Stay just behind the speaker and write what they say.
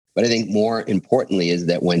But I think more importantly is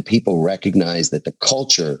that when people recognize that the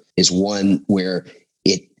culture is one where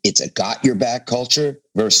it's a got your back culture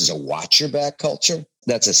versus a watch your back culture,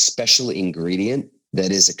 that's a special ingredient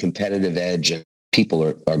that is a competitive edge. And people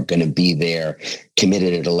are going to be there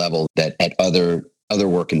committed at a level that at other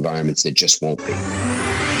work environments that just won't be.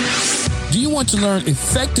 Do you want to learn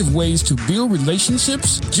effective ways to build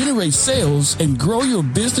relationships, generate sales, and grow your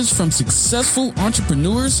business from successful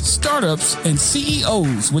entrepreneurs, startups, and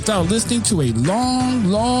CEOs without listening to a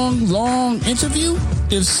long interview?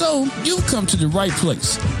 If so, you've come to the right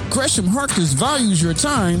place. Gresham Harkless values your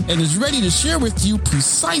time and is ready to share with you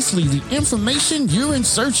precisely the information you're in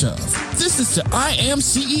search of. This is the I Am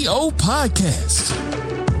CEO podcast.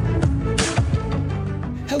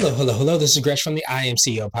 Hello. This is Gresh from the I Am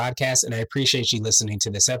CEO podcast, and I appreciate you listening to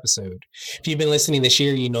this episode. If you've been listening this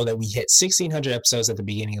year, you know that we hit 1,600 episodes at the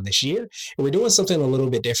beginning of this year, and we're doing something a little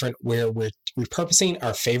bit different where we're repurposing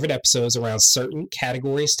our favorite episodes around certain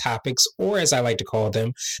categories, topics, or as I like to call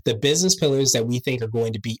them, the business pillars that we think are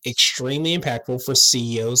going to be extremely impactful for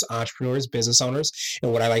CEOs, entrepreneurs, business owners,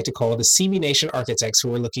 and what I like to call the CV Nation architects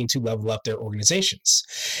who are looking to level up their organizations.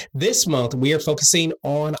 This month, we are focusing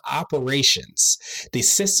on operations. The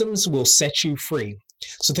systems will set you free.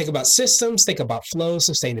 So think about systems, think about flow,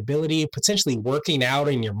 sustainability, potentially working out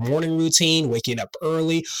in your morning routine, waking up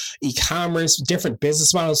early, e-commerce, different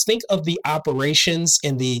business models. Think of the operations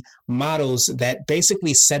and the models that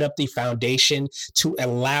basically set up the foundation to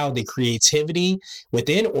allow the creativity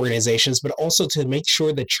within organizations, but also to make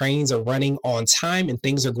sure the trains are running on time and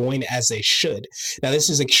things are going as they should. Now, this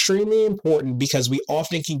is extremely important because we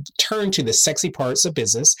often can turn to the sexy parts of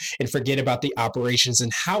business and forget about the operations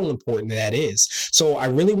and how important that is. So I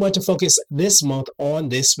really want to focus this month on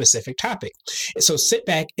this specific topic. So sit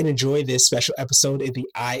back and enjoy this special episode of the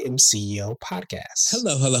I Am CEO podcast.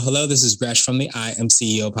 Hello. This is Gresh from the I Am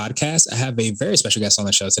CEO podcast. I have a very special guest on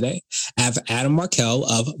the show today. I have Adam Markell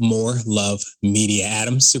of More Love Media.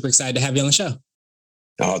 Adam, super excited to have you on the show.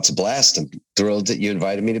 Oh, it's a blast. I'm thrilled that you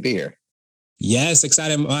invited me to be here. Yes,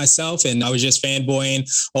 excited myself. And I was just fanboying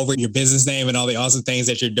over your business name and all the awesome things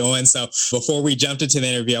that you're doing. So before we jumped into the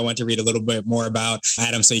interview, I want to read a little bit more about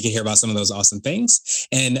Adam so you can hear about some of those awesome things.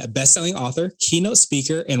 And best-selling author, keynote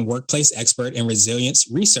speaker, and workplace expert and resilience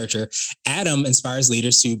researcher, Adam inspires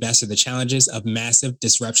leaders to master the challenges of massive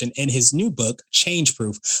disruption in his new book, Change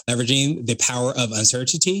Proof, leveraging the power of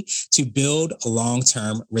uncertainty to build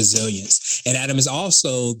long-term resilience. And Adam is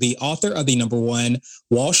also the author of the #1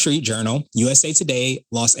 Wall Street Journal, USA Today,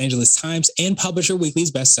 Los Angeles Times, and Publisher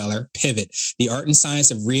Weekly's bestseller, Pivot, The Art and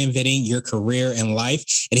Science of Reinventing Your Career and Life.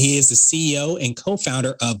 And he is the CEO and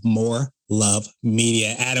co-founder of More Love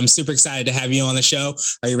Media. Adam, super excited to have you on the show.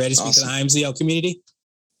 Are you ready to speak to the IMCO community?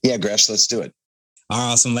 Yeah, Gresh, let's do it.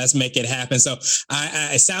 Awesome. Let's make it happen. So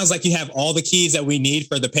it sounds like you have all the keys that we need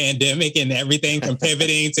for the pandemic and everything from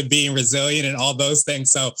pivoting to being resilient and all those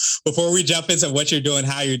things. So before we jump into what you're doing,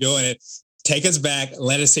 how you're doing it, take us back.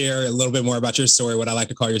 Let us hear a little bit more about your story, what I like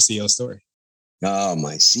to call your CEO story. Oh,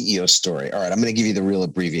 my CEO story. All right, I'm going to give you the real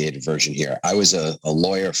abbreviated version here. I was a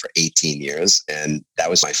lawyer for 18 years, and that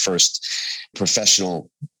was my first professional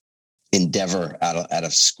endeavor out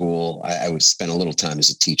of school. I would spend a little time as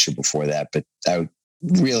a teacher before that, but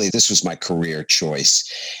this was my career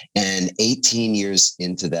choice. And 18 years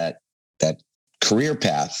into that career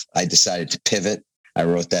path, I decided to pivot. I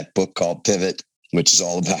wrote that book called Pivot, which is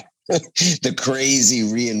all about the crazy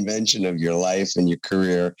reinvention of your life and your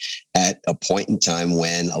career at a point in time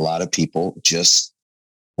when a lot of people just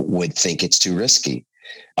would think it's too risky.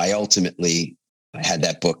 I ultimately had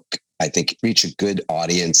that book, I think, reach a good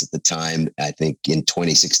audience at the time. I think in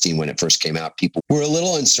 2016, when it first came out, people were a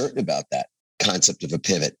little uncertain about that concept of a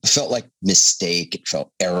pivot. It felt like mistake. It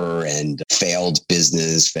felt error and failed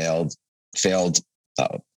business, failed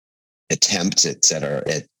attempts, et cetera,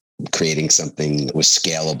 at creating something that was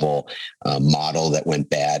scalable, model that went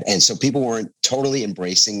bad. And so people weren't totally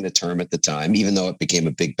embracing the term at the time, even though it became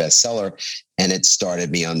a big bestseller. And it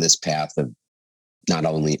started me on this path of not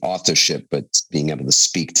only authorship, but being able to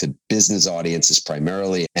speak to business audiences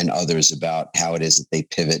primarily and others about how it is that they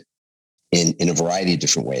pivot in a variety of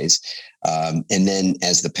different ways. And then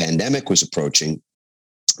as the pandemic was approaching,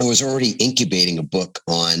 I was already incubating a book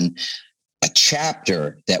on a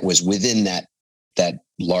chapter that was within that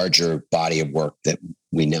larger body of work that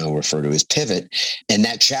we now refer to as Pivot. And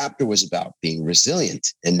that chapter was about being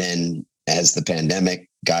resilient. And then as the pandemic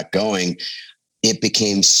got going, it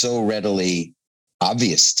became so readily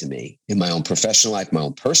obvious to me in my own professional life, my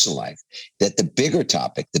own personal life, that the bigger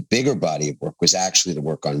topic, the bigger body of work was actually the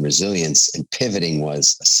work on resilience, and pivoting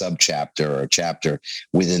was a subchapter or a chapter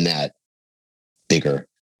within that bigger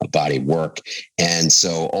body of work. And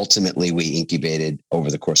so ultimately we incubated over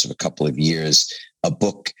the course of a couple of years, a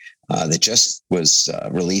book that just was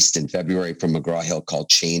released in February from McGraw-Hill called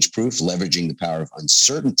Change Proof, Leveraging the Power of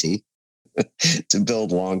Uncertainty to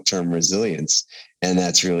Build Long-Term Resilience. And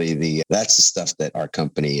that's really that's the stuff that our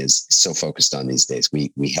company is so focused on these days.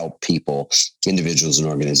 We help people, individuals and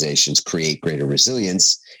organizations create greater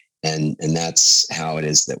resilience. And that's how it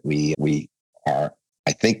is that we are,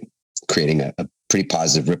 I think, creating a pretty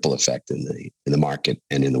positive ripple effect in the market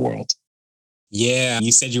and in the world. Yeah.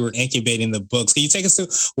 You said you were incubating the books. Can you take us to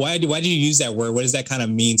why do you use that word? What does that kind of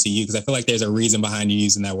mean to you? Because I feel like there's a reason behind you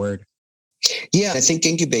using that word. Yeah, I think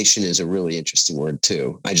incubation is a really interesting word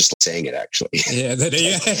too. I just like saying it actually. Yeah.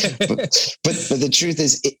 but the truth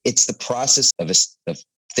is it's the process of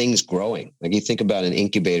things growing. Like you think about an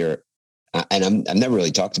incubator, and I've never really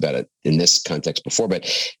talked about it in this context before, but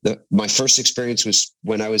my first experience was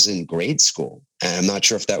when I was in grade school. And I'm not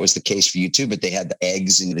sure if that was the case for you too, but they had the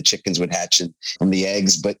eggs and the chickens would hatch from the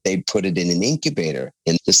eggs, but they put it in an incubator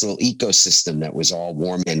in this little ecosystem that was all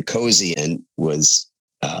warm and cozy and was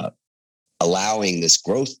allowing this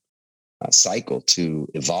growth cycle to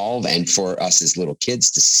evolve and for us as little kids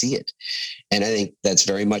to see it. And I think that's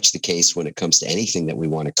very much the case when it comes to anything that we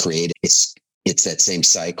want to create. It's that same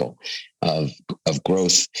cycle of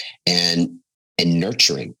growth and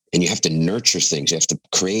nurturing. And you have to nurture things. You have to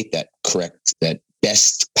create that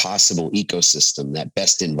best possible ecosystem, that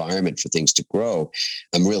best environment for things to grow.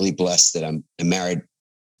 I'm really blessed that I'm married.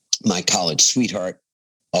 My college sweetheart,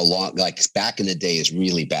 back in the day is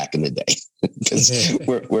really back in the day because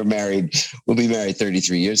we're married. We'll be married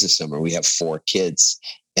 33 years this summer. We have 4 kids.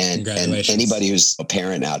 And anybody who's a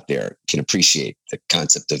parent out there can appreciate the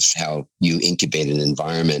concept of how you incubate an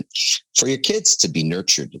environment for your kids to be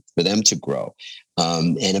nurtured, for them to grow.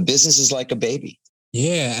 And a business is like a baby.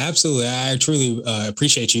 Yeah, absolutely. I truly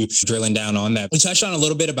appreciate you drilling down on that. We touched on a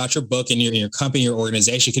little bit about your book and your company, your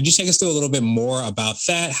organization. Could you take us through a little bit more about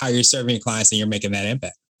that, how you're serving your clients and you're making that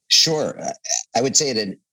impact? Sure. I would say at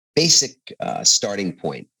a basic starting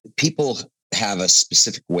point, people have a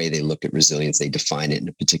specific way they look at resilience. They define it in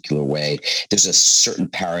a particular way. There's a certain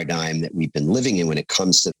paradigm that we've been living in when it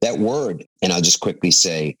comes to that word. And I'll just quickly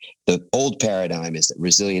say the old paradigm is that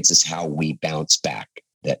resilience is how we bounce back,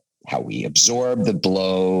 that how we absorb the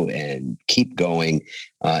blow and keep going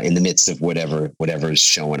in the midst of whatever is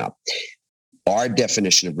showing up. Our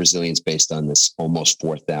definition of resilience based on this almost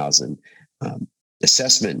 4,000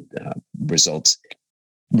 assessment results.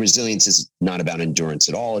 Resilience is not about endurance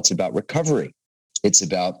at all. It's about recovery. It's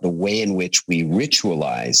about the way in which we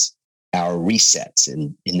ritualize our resets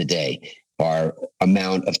in the day, our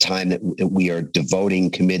amount of time that we are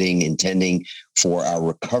devoting, committing, intending for our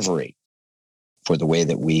recovery, for the way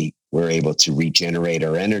that we're able to regenerate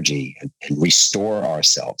our energy and restore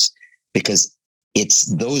ourselves. Because it's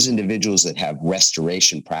those individuals that have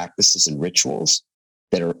restoration practices and rituals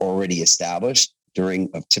that are already established during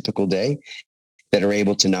a typical day that are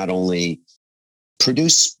able to not only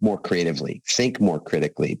produce more creatively, think more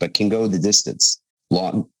critically, but can go the distance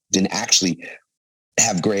long and actually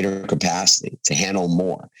have greater capacity to handle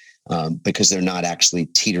more because they're not actually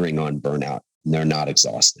teetering on burnout and they're not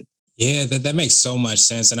exhausted. Yeah, that makes so much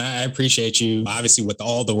sense. And I appreciate you, obviously, with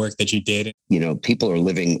all the work that you did. You know, people are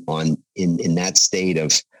living in that state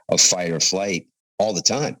of fight or flight all the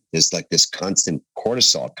time. There's like this constant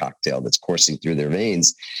cortisol cocktail that's coursing through their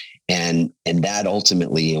veins. And that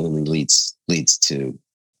ultimately only leads to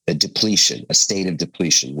a depletion, a state of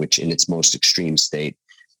depletion, which in its most extreme state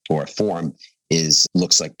or form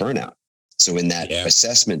looks like burnout. So in that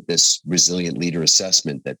assessment, this resilient leader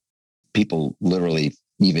assessment that people literally,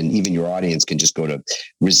 even your audience can just go to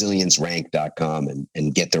resiliencerank.com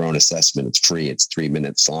and get their own assessment. It's free. It's 3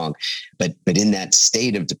 minutes long. But in that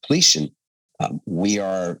state of depletion, we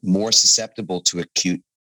are more susceptible to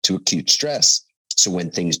acute stress. So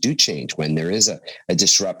when things do change, when there is a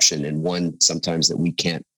disruption and one sometimes that we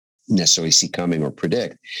can't necessarily see coming or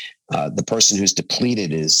predict, the person who's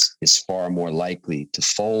depleted is far more likely to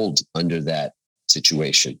fold under that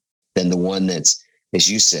situation than the one that's,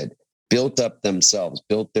 as you said, built up themselves,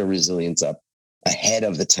 built their resilience up ahead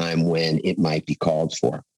of the time when it might be called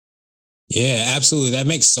for. Yeah, absolutely. That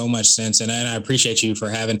makes so much sense. And I appreciate you for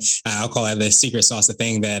having, I'll call it the secret sauce, the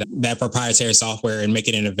thing that proprietary software and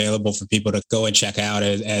making it available for people to go and check out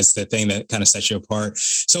as the thing that kind of sets you apart.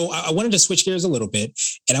 So I wanted to switch gears a little bit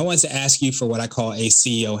and I wanted to ask you for what I call a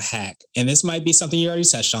CEO hack. And this might be something you already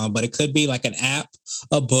touched on, but it could be like an app,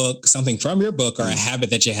 a book, something from your book or a habit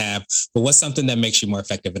that you have. But what's something that makes you more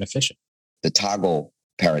effective and efficient? The toggle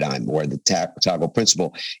paradigm or the toggle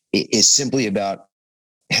principle is simply about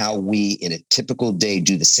how we in a typical day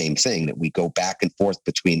do the same thing, that we go back and forth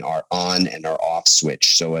between our on and our off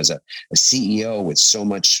switch. So as a CEO with so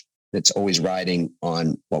much that's always riding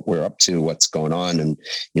on what we're up to, what's going on. And,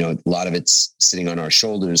 a lot of it's sitting on our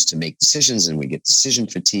shoulders to make decisions, and we get decision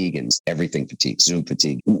fatigue and everything fatigue, Zoom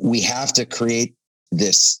fatigue. We have to create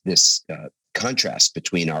this contrast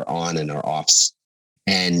between our on and our offs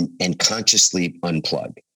and consciously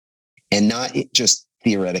unplug, and not just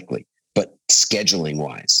theoretically, but scheduling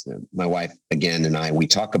wise. My wife, again, and I, we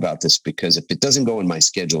talk about this because if it doesn't go in my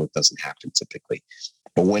schedule, it doesn't happen typically.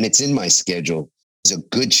 But when it's in my schedule, there's a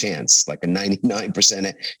good chance, like a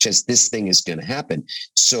 99% chance, this thing is going to happen.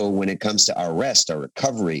 So when it comes to our rest, our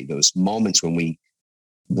recovery, those moments when we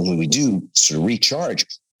do sort of recharge,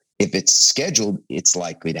 if it's scheduled, it's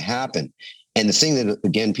likely to happen. And the thing that,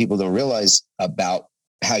 again, people don't realize about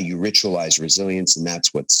how you ritualize resilience, and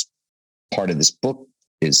that's what's part of this book,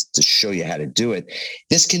 is to show you how to do it.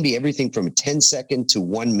 This can be everything from 10 seconds to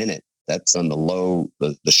 1 minute. That's on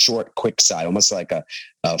the short, quick side, almost like a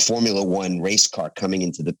Formula One race car coming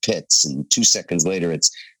into the pits, and 2 seconds later,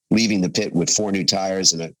 it's leaving the pit with 4 new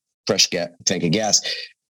tires and a fresh tank of gas.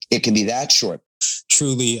 It can be that short.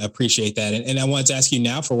 Truly appreciate that. And I wanted to ask you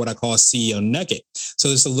now for what I call a CEO nugget. So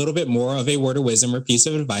there's a little bit more of a word of wisdom or piece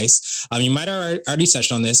of advice. You might have already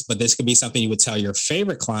touched on this, but this could be something you would tell your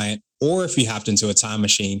favorite client, or if you hopped into a time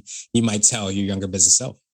machine, you might tell your younger business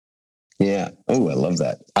self. Yeah. Oh, I love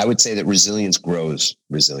that. I would say that resilience grows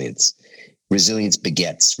resilience. Resilience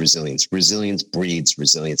begets resilience. Resilience breeds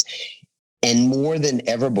resilience. And more than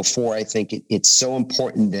ever before, I think it's so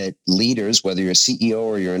important that leaders, whether you're a CEO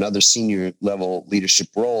or you're in other senior level leadership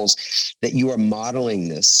roles, that you are modeling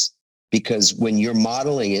this, because when you're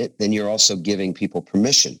modeling it, then you're also giving people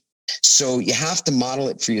permission. So you have to model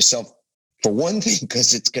it for yourself, for one thing,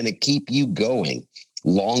 because it's going to keep you going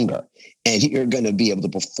longer, and you're going to be able to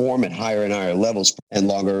perform at higher and higher levels and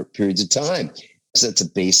longer periods of time. So that's a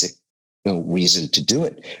basic reason to do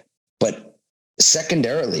it. But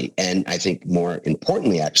secondarily, and I think more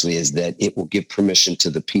importantly, actually, is that it will give permission to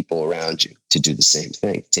the people around you to do the same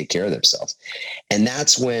thing, take care of themselves. And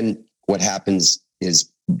that's when what happens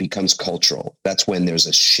becomes cultural. That's when there's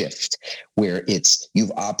a shift where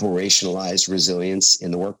you've operationalized resilience in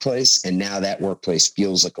the workplace. And now that workplace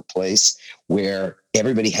feels like a place where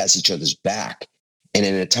everybody has each other's back. And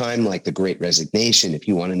in a time like the Great Resignation, if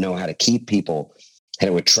you want to know how to keep people, how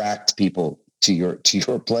to attract people to your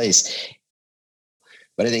place.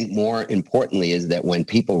 But I think more importantly is that when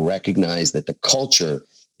people recognize that the culture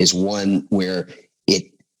is one where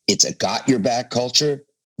it's a got your back culture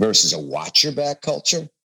versus a watch your back culture,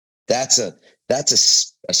 that's a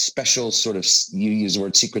special sort of, you use the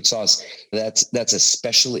word secret sauce. That's a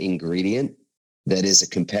special ingredient that is a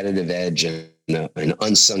competitive edge and an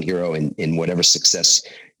unsung hero in whatever success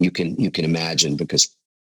you can imagine, because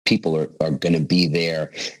people are going to be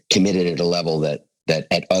there committed at a level that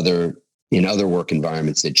in other work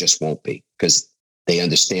environments that just won't be, because they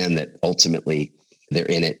understand that ultimately they're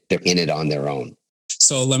in it on their own.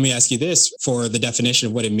 So let me ask you this for the definition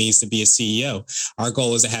of what it means to be a CEO. Our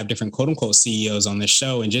goal is to have different quote unquote CEOs on the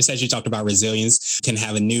show. And just as you talked about resilience can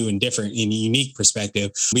have a new and different and unique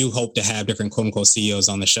perspective, we hope to have different quote unquote CEOs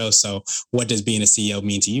on the show. So what does being a CEO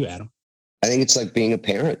mean to you, Adam? I think it's like being a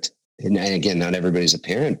parent. And again, not everybody's a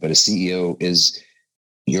parent, but a CEO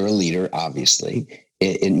you're a leader, obviously.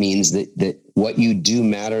 It means that what you do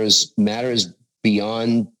matters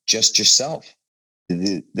beyond just yourself.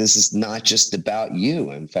 This is not just about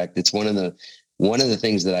you. In fact, it's one of the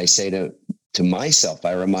things that I say to myself.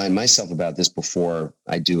 I remind myself about this before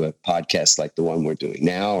I do a podcast like the one we're doing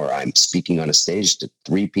now, or I'm speaking on a stage to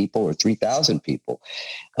 3 people or 3,000 people.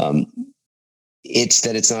 It's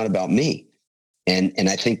that it's not about me. And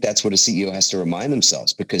I think that's what a CEO has to remind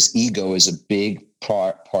themselves, because ego is a big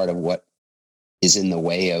part of what is in the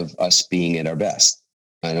way of us being at our best.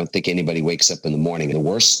 I don't think anybody wakes up in the morning. The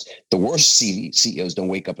worst CEOs don't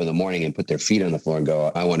wake up in the morning and put their feet on the floor and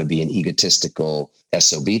go, I want to be an egotistical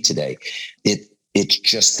SOB today. It's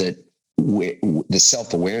just that the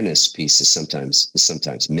self-awareness piece is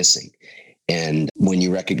sometimes missing. And when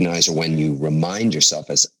you recognize, or when you remind yourself,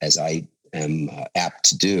 as I am apt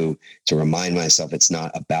to do, to remind myself it's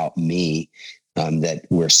not about me, that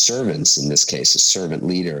we're servants, in this case, a servant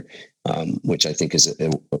leader, which I think is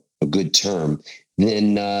a good term,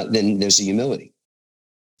 then there's a humility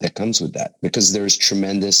that comes with that, because there's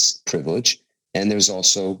tremendous privilege and there's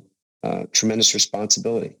also tremendous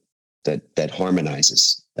responsibility that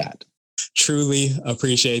harmonizes that. Truly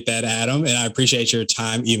appreciate that, Adam. And I appreciate your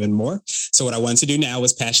time even more. So what I want to do now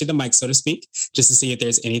is pass you the mic, so to speak, just to see if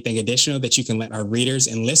there's anything additional that you can let our readers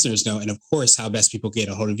and listeners know. And of course, how best people get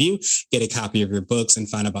a hold of you, get a copy of your books, and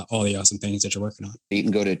find out about all the awesome things that you're working on. You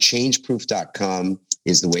can go to changeproof.com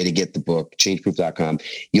is the way to get the book, changeproof.com.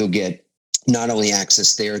 You'll get not only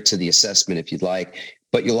access there to the assessment if you'd like,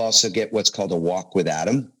 but you'll also get what's called a walk with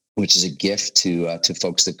Adam, which is a gift to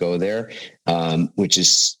folks that go there, which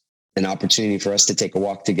is an opportunity for us to take a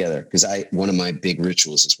walk together. Because one of my big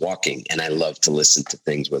rituals is walking, and I love to listen to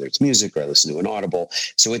things, whether it's music or I listen to an Audible.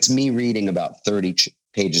 So it's me reading about 30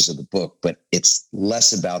 pages of the book, but it's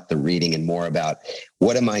less about the reading and more about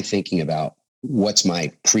what am I thinking about? What's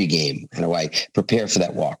my pregame? How do I prepare for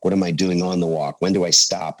that walk? What am I doing on the walk? When do I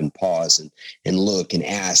stop and pause and look and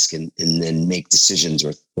ask and then make decisions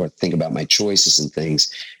or think about my choices and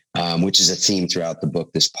things? Which is a theme throughout the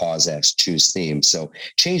book, this pause, ask, choose theme. So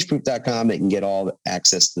changeproof.com, they can get all the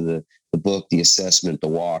access to the book, the assessment, the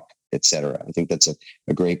walk, etc. I think that's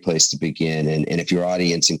a great place to begin. And if your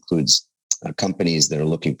audience includes companies that are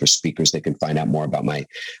looking for speakers, they can find out more about my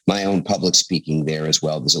own public speaking there as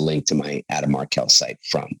well. There's a link to my Adam Markell site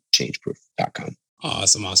from changeproof.com.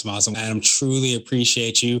 Awesome. Adam, truly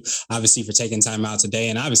appreciate you, obviously, for taking time out today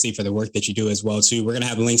and obviously for the work that you do as well, too. We're going to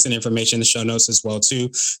have links and information in the show notes as well, too,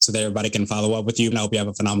 so that everybody can follow up with you. And I hope you have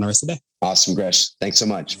a phenomenal rest of the day. Awesome, Gresh. Thanks so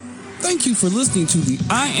much. Thank you for listening to the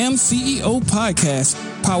I Am CEO podcast,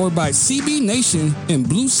 powered by CB Nation and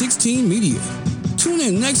Blue 16 Media. Tune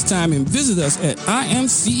in next time and visit us at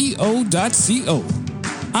imceo.co.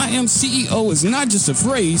 I Am CEO is not just a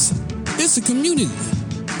phrase, it's a community.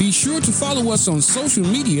 Be sure to follow us on social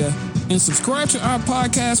media and subscribe to our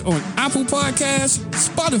podcast on Apple Podcasts,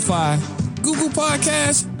 Spotify, Google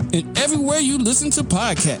Podcasts, and everywhere you listen to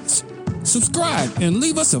podcasts. Subscribe and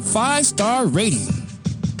leave us a 5-star rating.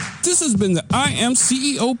 This has been the I Am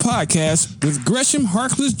CEO podcast with Gresham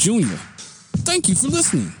Harkless Jr. Thank you for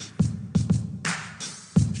listening.